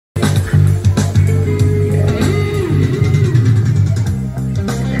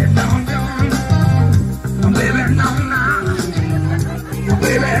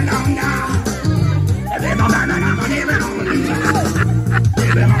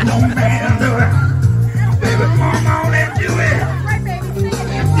Don't man do it. Baby, come on and do it.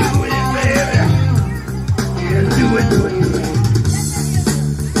 Do it, baby. Yeah, do it.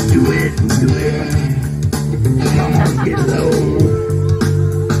 Do it. Come on, get low.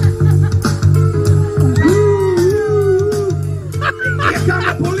 Here come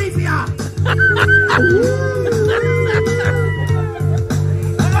the police, y'all.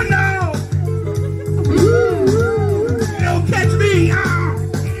 Oh no! Don't catch me,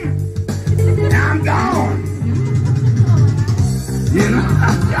 I'm gone. You know,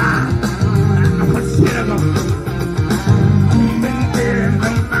 I'm a sinner.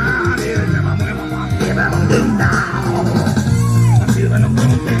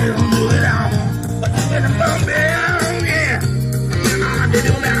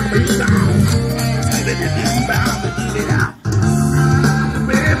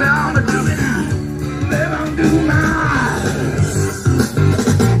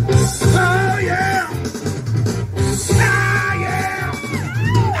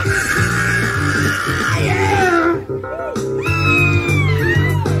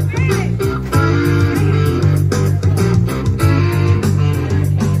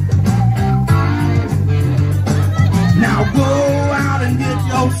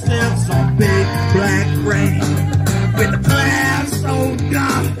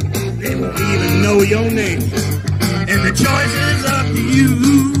 Your name, and the choice is up to you,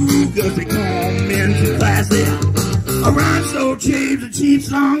 cause they call men too classy. A rhyme so cheap, the cheap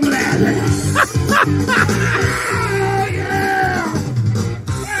song gladly. Oh yeah!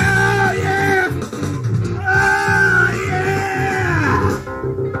 Oh yeah! Oh yeah!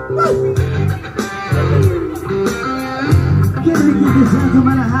 Woo! Give these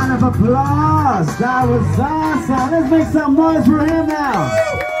gentlemen a hand of applause. That was awesome. Let's make some noise for him now.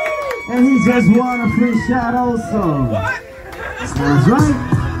 And he just won a free shot also. What? That's right.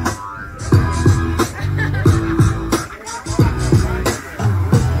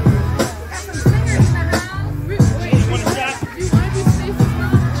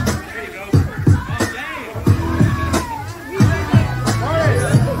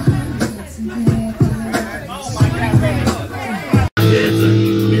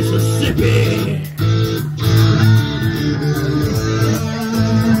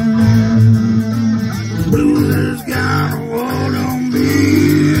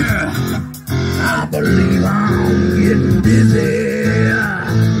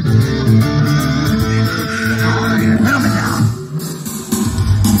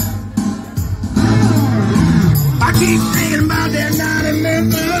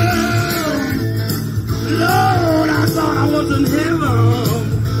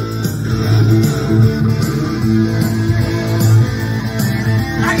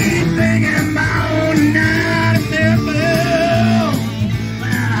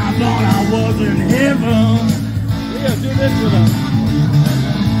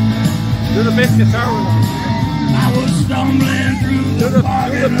 Do the bass guitar with him. I was stumbling through the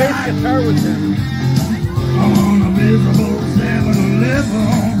parking lot. Do the bass guitar with him. On a miserable 7-Eleven.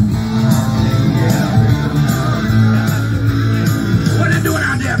 What are you doing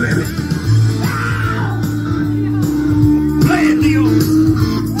out there, baby? Play it, Leo.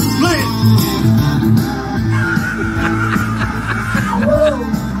 Play it.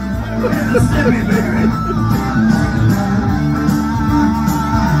 Mississippi, baby.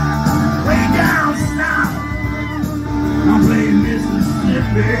 Way down south. I'm playing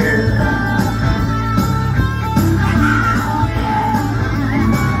Mississippi.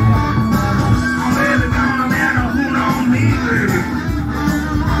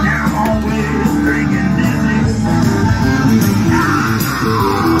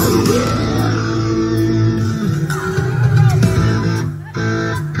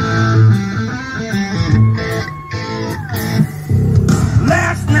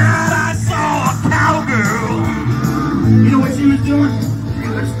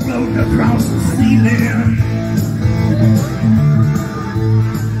 Across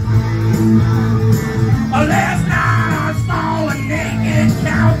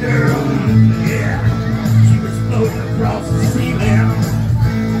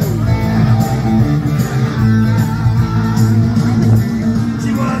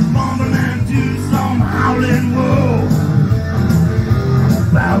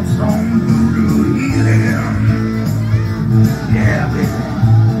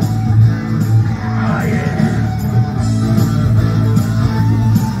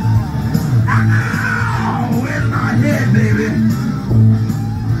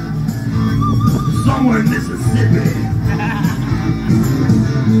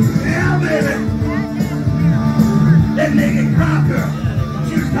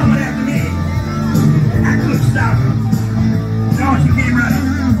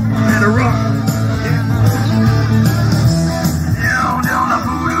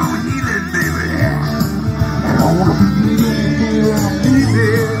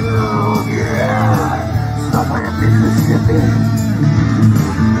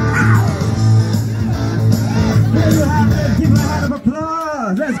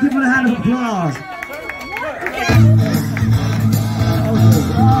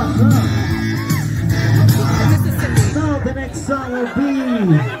will be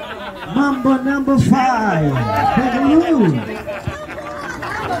Mambo number 5. Boogaloo.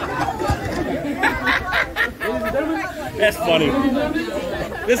 That's funny.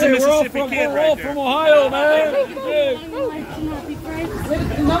 This is a Mississippi kid right there. From Ohio, man.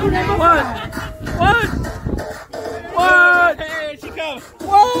 What? What? What? Hey, she comes.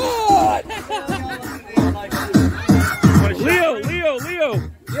 What? Leo.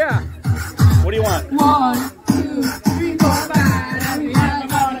 Yeah. What do you want? 1, 2, 3, 4, 5. Every time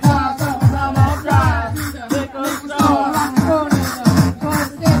I'm on the car, I'm on drive. Pick up the store, rock the road,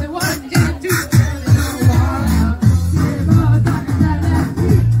 the 1, 2, 3.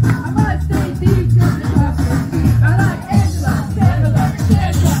 I must stay deep, just the I like Angela, Pamela,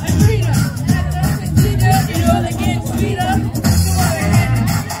 Sandra, and Rita. And Christina, you know they get sweeter.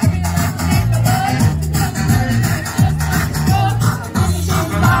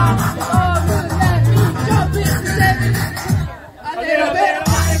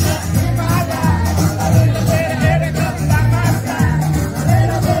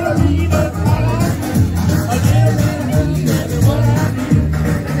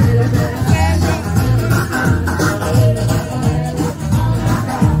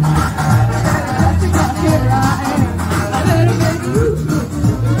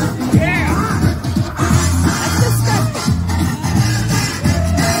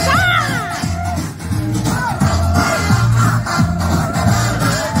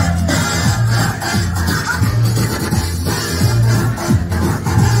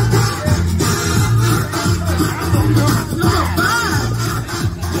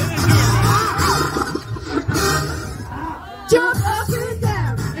 Jump up and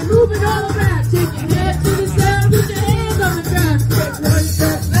down and move it all around. Take your head to the sound, put your hands on the ground. Take 1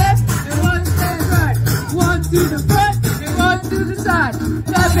 step left and 1 step right. 1 to the front and 1 to the side.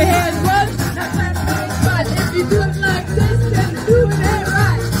 Clap your hands once, now clap your hands twice. If you do it like this, then you're doing it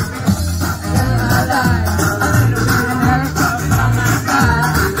right.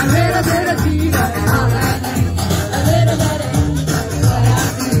 A little bit of Peter and all I need. A little bit of Peter and what I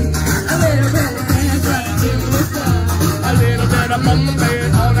need. A little bit of Sandra and give me a song. A little bit of bumper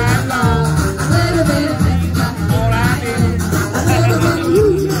bed all night long. A little bit of Sandra. All I need. A little bit of you,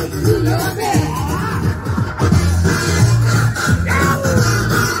 to your bed.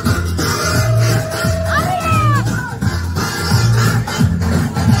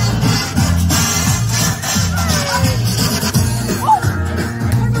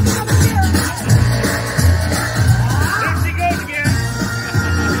 There she goes again.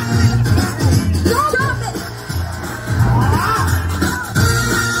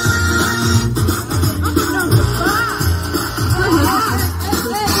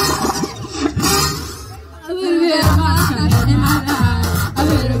 A little bit of sunshine in my life. A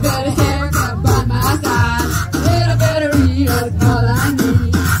little bit of haircut by my side. A little bit of Rita's all I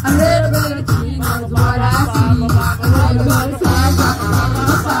need. A little bit of Tina's what I see. A little bit of Sandra on my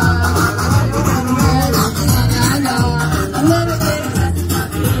side. A little bit of what I know. A little bit of Jessica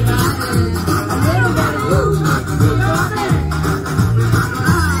in my hand. A little bit of you, your man.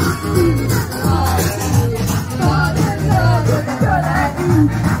 God is love, it's good at you.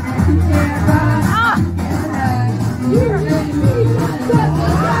 You can't run. You made me such a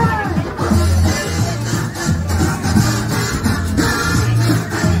guy.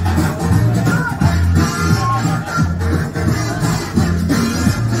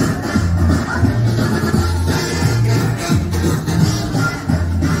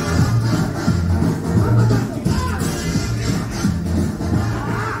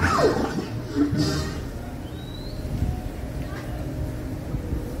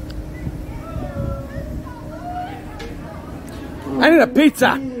 I need a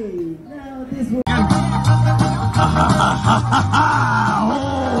pizza. Now this will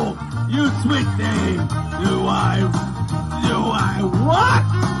Oh, you sweet thing. Do I what?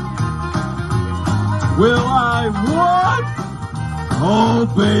 Will I what? Oh,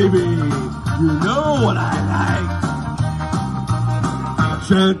 baby, you know what I like.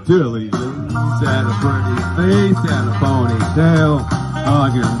 Chantilly and a pretty face and a ponytail.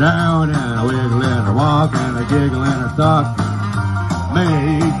 Hugging down and a wiggle and a walk and a giggle and a talk.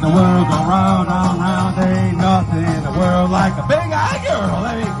 Make the world go round, round, round. Ain't nothing in the world like a big-eyed girl.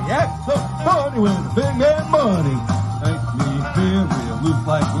 They make me act so funny with a big man money. Makes me feel real loose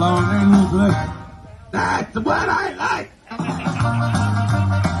like lonely. That's what I like.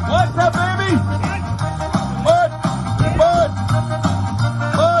 What's up, baby? What?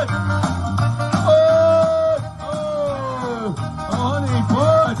 Oh, honey,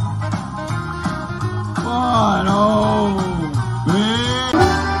 what? What? Oh, big.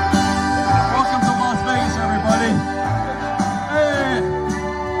 Welcome to Las Vegas, everybody. Hey,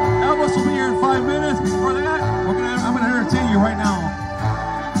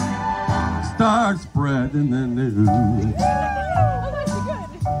 read in the news.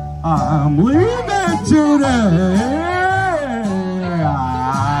 I'm leaving today.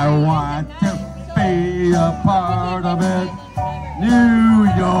 I want to be a part of it. New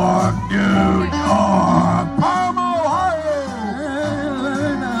York, New York, Palmo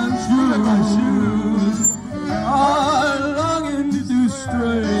and shoes are longing to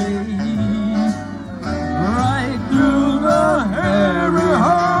stray right through the hairy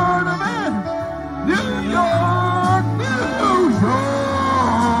heart of it. New York, New York.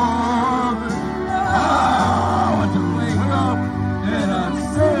 I want to wake up in a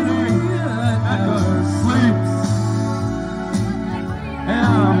city that never sleeps. And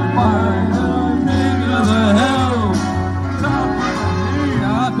I'm finding the hell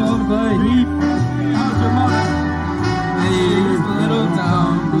top of the heap.